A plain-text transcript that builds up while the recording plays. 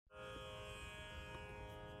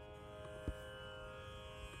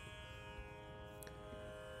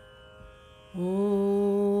ॐ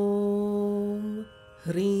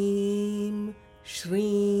ह्रीं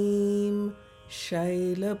श्रीं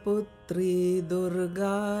शैलपुत्री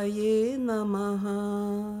दुर्गायै नमः।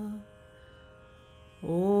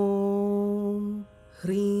 ॐ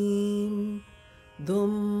ह्रीं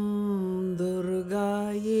दुं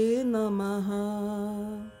दुर्गायै नमः।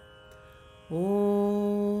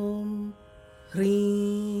 ॐ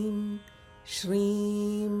ह्रीं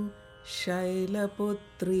श्रीं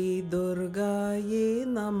शैलपुत्री दुर्गायै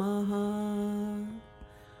नमः।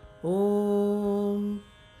 ॐ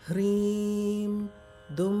ह्रीं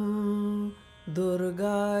दुं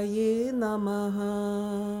दुर्गायै नमः।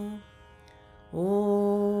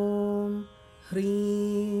 ॐ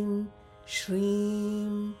ह्रीं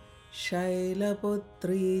श्रीं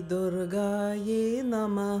शैलपुत्री दुर्गायै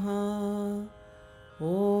नमः।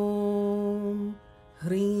 ॐ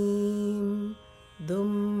ह्रीं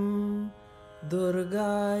दुं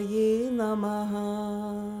दुर्गायै नमः।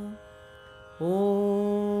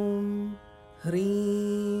 ॐ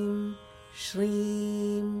ह्रीं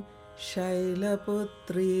श्रीं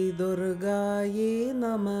शैलपुत्री दुर्गायै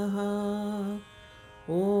नमः।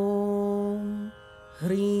 ॐ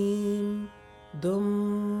ह्रीं दुं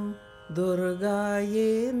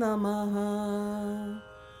दुर्गायै नमः।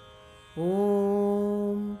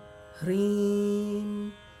 ॐ ह्रीं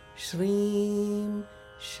श्रीं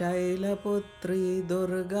शैलपुत्री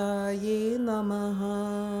दुर्गायै नमः।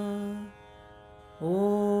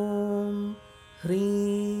 ॐ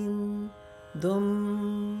ह्रीं दुं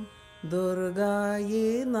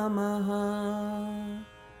दुर्गायै नमः।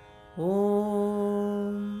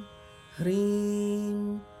 ॐ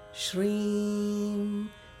ह्रीं श्रीं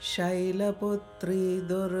शैलपुत्री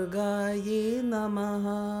दुर्गायै नमः।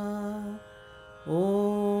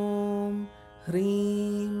 ॐ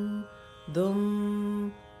ह्रीं दुं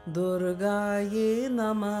दुर्गायै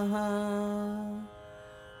नमः।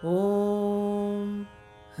 ॐ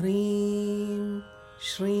ह्रीं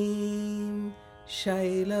श्रीं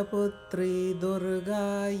शैलपुत्री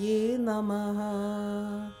दुर्गायै नमः।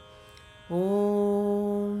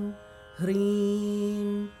 ॐ ह्रीं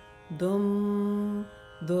दुं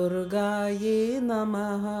दुर्गायै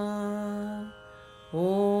नमः।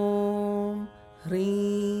 ॐ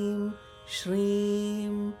ह्रीं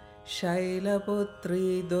श्रीं शैलपुत्री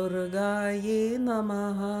दुर्गायै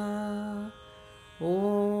नमः।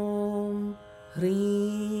 ॐ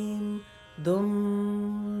ह्रीं दुं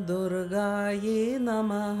दुर्गायै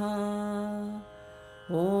नमः।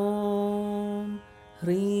 ॐ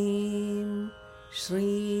ह्रीं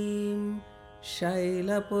श्रीं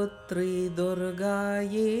शैलपुत्री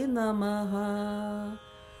दुर्गायै नमः।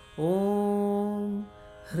 ॐ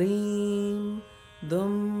ह्रीं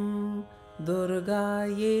दुं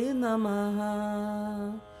दुर्गायै नमः।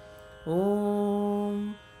 ॐ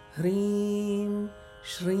ह्रीं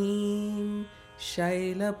श्रीं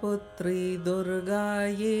शैलपुत्री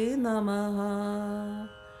दुर्गायै नमः।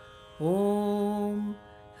 ॐ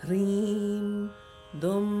ह्रीं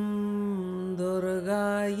दुं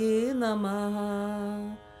दुर्गायै नमः।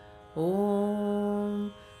 ॐ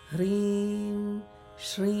ह्रीं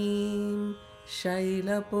श्रीं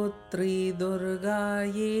शैलपुत्री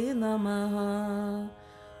दुर्गायै नमः।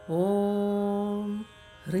 ॐ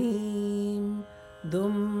ह्रीं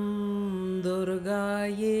दुं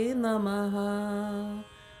दुर्गायै नमः।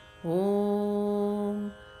 ॐ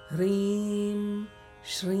ह्रीं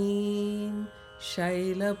श्रीं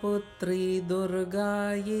शैलपुत्री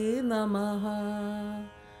दुर्गायै नमः।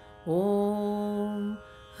 ॐ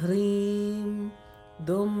ह्रीं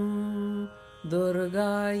दुं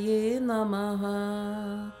दुर्गायै नमः।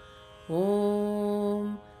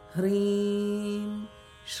 ॐ ह्रीं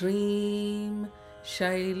श्रीं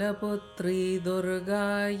शैलपुत्री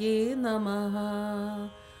दुर्गायै नमः।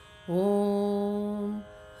 ॐ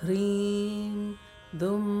ह्रीं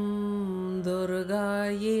दुं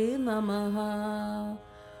दुर्गायै नमः।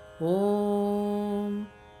 ॐ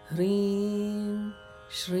ह्रीं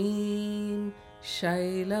श्रीं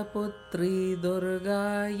शैलपुत्री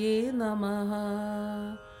दुर्गायै नमः।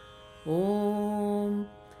 ॐ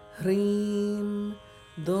ह्रीं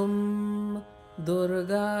दुं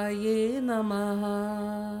दुर्गायै नमः।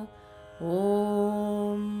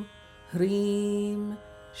 ॐ ह्रीं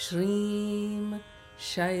श्रीं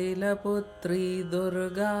शैलपुत्री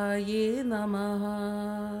दुर्गायै नमः।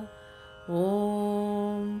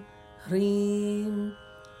 ॐ ह्रीं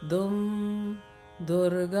दुं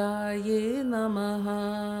दुर्गायै नमः।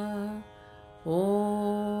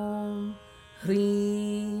 ॐ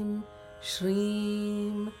ह्रीं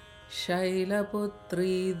श्रीं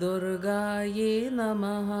शैलपुत्री दुर्गायै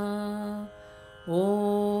नमः।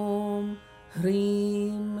 ॐ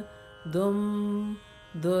ह्रीं दुं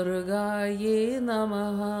दुर्गायै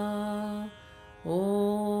नमः।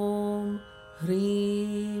 ॐ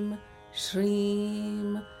ह्रीं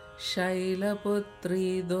श्रीं शैलपुत्री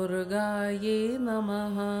दुर्गायै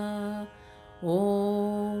नमः।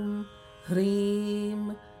 ॐ ह्रीं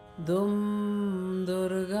दुं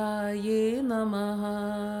दुर्गायै नमः।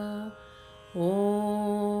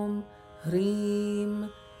 ॐ ह्रीं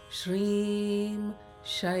श्रीं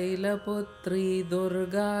शैलपुत्री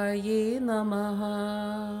दुर्गायै नमः।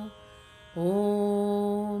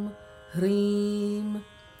 ॐ ह्रीं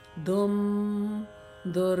दुं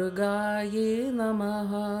दुर्गायै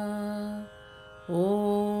नमः।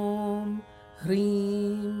 ॐ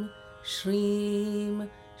ह्रीं श्रीं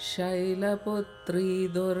शैलपुत्री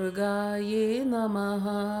दुर्गायै नमः।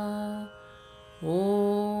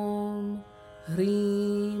 ॐ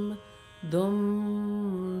ह्रीं दुं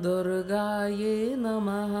दुर्गायै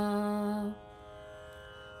नमः।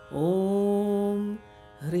 ॐ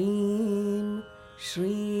ह्रीं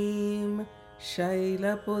श्रीं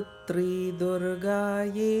शैलपुत्री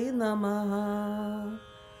दुर्गायै नमः।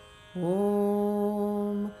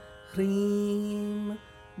 ॐ ह्रीं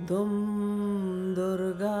दुं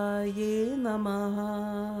दुर्गायै नमः।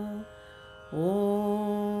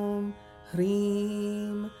 ॐ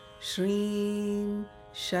ह्रीं श्रीं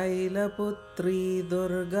शैलपुत्री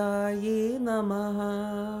दुर्गायै नमः।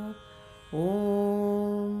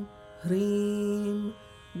 ॐ ह्रीं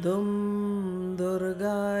दुं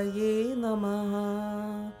दुर्गायै नमः।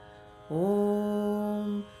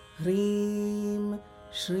 ॐ ह्रीं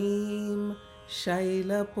श्रीं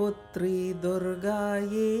शैलपुत्री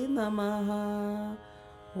दुर्गायै नमः।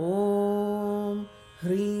 ॐ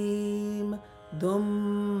ह्रीं दुं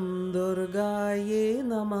दुर्गायै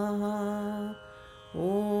नमः।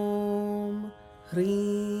 ॐ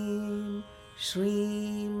ह्रीं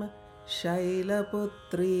श्रीं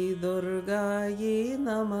शैलपुत्री दुर्गायै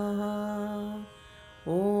नमः।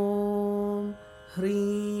 ॐ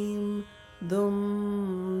ह्रीं दुं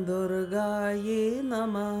दुर्गायै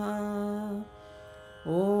नमः।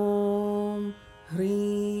 ॐ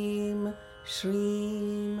ह्रीं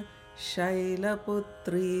श्रीं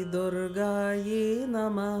शैलपुत्री दुर्गायै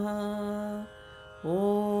नमः।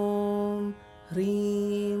 ॐ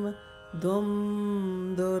ह्रीं दुं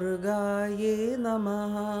दुर्गायै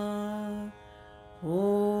नमः।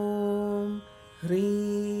 ॐ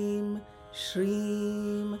ह्रीं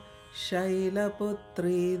श्रीं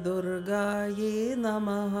शैलपुत्री दुर्गायै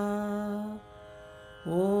नमः।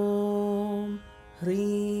 ॐ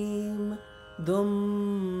ह्रीं दुं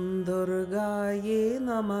दुर्गायै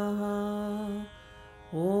नमः।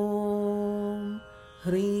 ॐ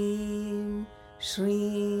ह्रीं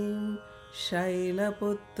श्रीं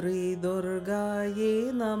शैलपुत्री दुर्गायै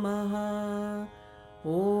नमः।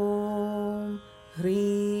 ॐ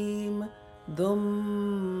ह्रीं दुं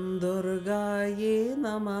दुर्गायै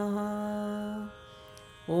नमः।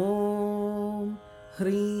 ॐ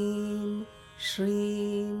ह्रीं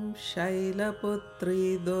श्रीं शैलपुत्री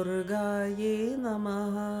दुर्गायै नमः।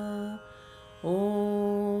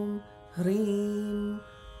 ॐ ह्रीं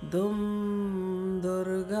दुं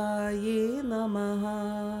दुर्गायै नमः।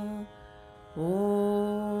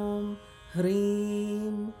 ॐ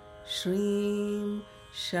ह्रीं श्रीं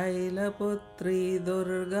शैलपुत्री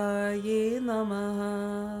दुर्गायै नमः।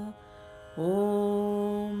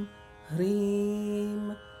 ॐ ह्रीं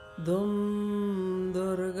दुं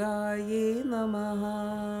दुर्गायै नमः।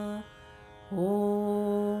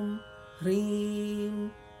 ॐ ह्रीं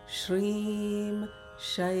श्रीं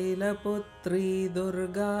शैलपुत्री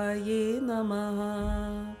दुर्गायै नमः।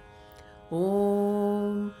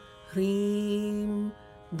 ॐ ह्रीं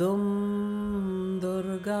दुं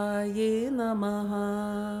दुर्गायै नमः।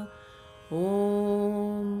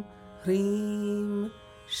 ॐ ह्रीं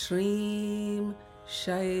श्रीं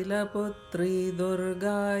शैलपुत्री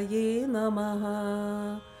दुर्गायै नमः।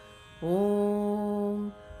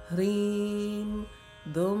 ॐ ह्रीं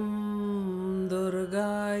दुं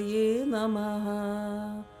दुर्गायै नमः।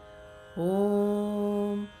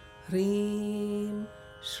 ॐ ह्रीं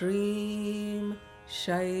श्रीं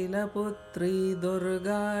शैलपुत्री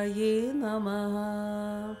दुर्गायै नमः।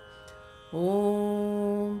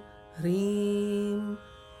 ॐ ह्रीं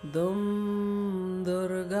दुं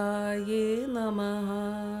दुर्गायै नमः।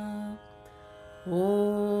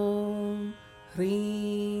 ॐ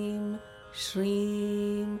ह्रीं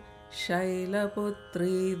श्रीं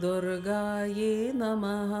शैलपुत्री दुर्गायै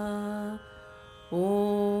नमः।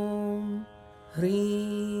 ॐ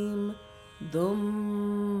ह्रीं दुं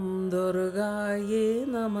दुर्गायै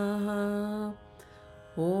नमः।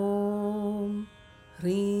 ॐ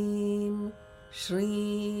ह्रीं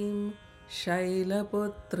श्रीं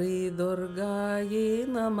शैलपुत्री दुर्गायै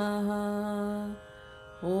नमः।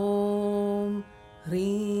 ॐ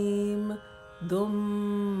ह्रीं दुं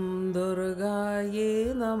दुर्गायै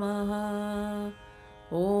नमः।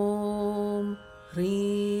 ॐ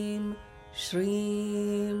ह्रीं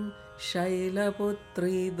श्रीं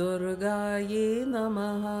शैलपुत्री दुर्गायै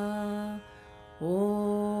नमः।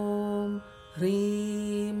 ॐ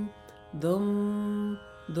ह्रीं दुं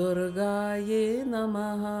दुर्गायै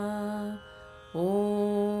नमः।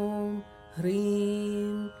 ॐ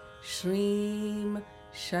ह्रीं श्रीं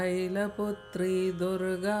शैलपुत्री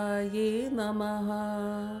दुर्गायै नमः।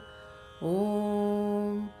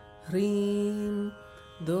 ॐ ह्रीं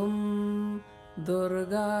दुं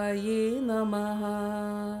दुर्गायै नमः।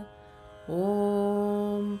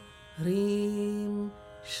 ॐ ह्रीं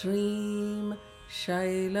श्रीं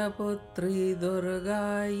शैलपुत्री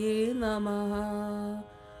दुर्गायै नमः।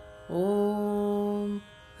 ॐ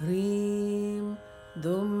ह्रीं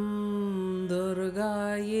दुं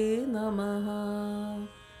दुर्गायै नमः।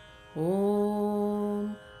 ॐ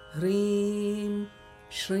ह्रीं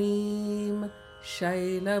श्रीं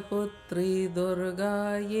शैलपुत्री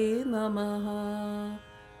दुर्गायै नमः।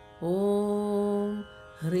 ॐ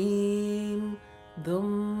ह्रीं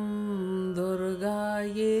दुं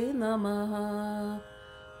दुर्गायै नमः।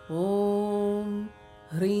 ॐ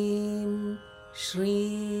ह्रीं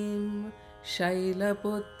श्रीं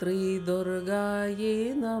शैलपुत्री दुर्गायै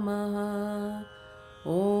नमः।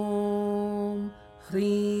 ॐ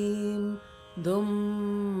ह्रीं दुं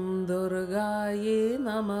दुर्गायै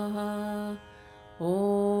नमः।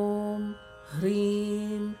 ॐ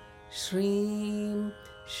ह्रीं श्रीं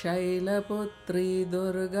शैलपुत्री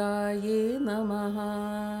दुर्गायै नमः।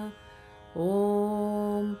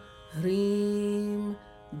 ॐ ह्रीं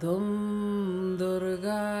दुं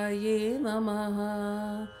दुर्गायै नमः।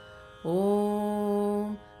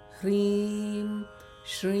 ॐ ह्रीं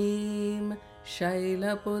श्रीं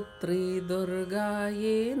शैलपुत्री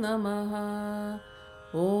दुर्गायै नमः।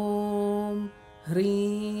 ॐ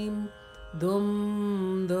ह्रीं दुं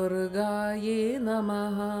दुर्गायै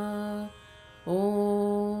नमः।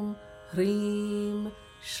 ॐ ह्रीं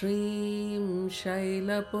श्रीं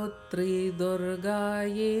शैलपुत्री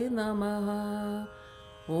दुर्गायै नमः।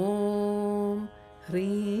 ॐ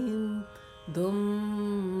ह्रीं दुं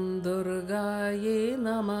दुर्गायै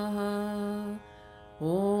नमः।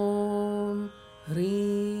 ॐ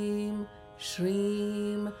ह्रीं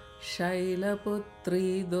श्रीं शैलपुत्री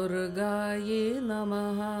दुर्गायै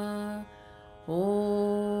नमः।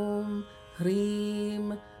 ॐ ह्रीं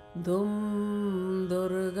दुं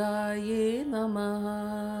दुर्गायै नमः।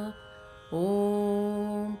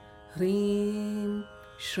 ॐ ह्रीं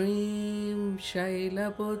श्रीं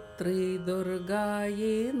शैलपुत्री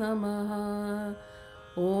दुर्गायै नमः।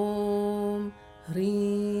 ॐ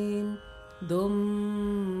ह्रीं दुं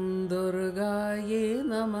दुर्गायै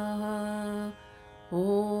नमः।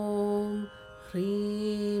 ॐ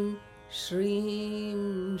ह्रीं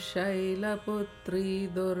श्रीं शैलपुत्री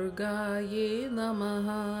दुर्गायै नमः।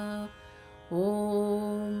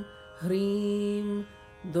 ॐ ह्रीं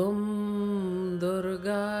दुं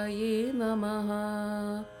दुर्गायै नमः।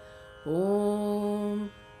 ॐ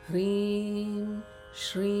ह्रीं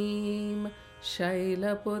श्रीं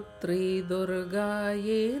शैलपुत्री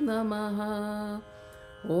दुर्गायै नमः।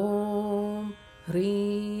 ॐ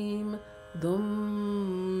ह्रीं दुं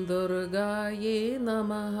दुर्गायै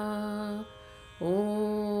नमः।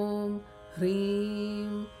 ॐ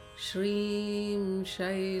ह्रीं श्रीं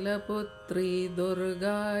शैलपुत्री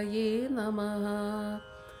दुर्गायै नमः।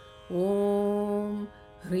 ॐ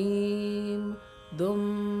ह्रीं दुं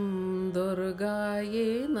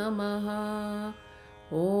दुर्गायै नमः।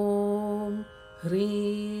 ॐ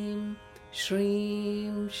ह्रीं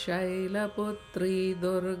श्रीं शैलपुत्री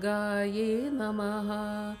दुर्गायै नमः।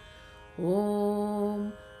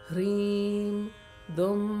 ॐ ह्रीं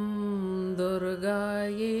दुं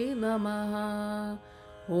दुर्गायै नमः।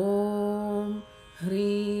 ॐ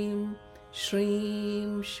ह्रीं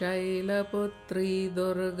श्रीं शैलपुत्री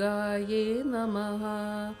दुर्गायै नमः।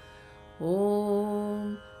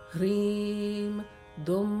 ॐ ह्रीं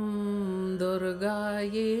दुं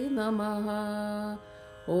दुर्गायै नमः।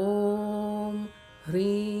 ॐ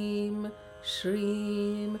ह्रीं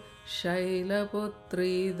श्रीं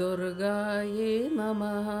शैलपुत्री दुर्गायै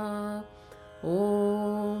नमः।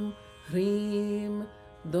 ॐ ह्रीं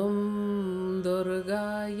दुं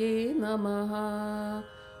दुर्गायै नमः।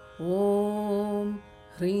 ॐ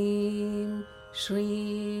ह्रीं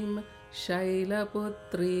श्रीं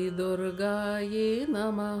शैलपुत्री दुर्गायै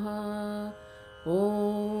नमः।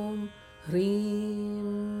 ॐ ह्रीं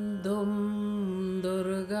दुं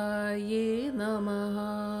दुर्गायै नमः।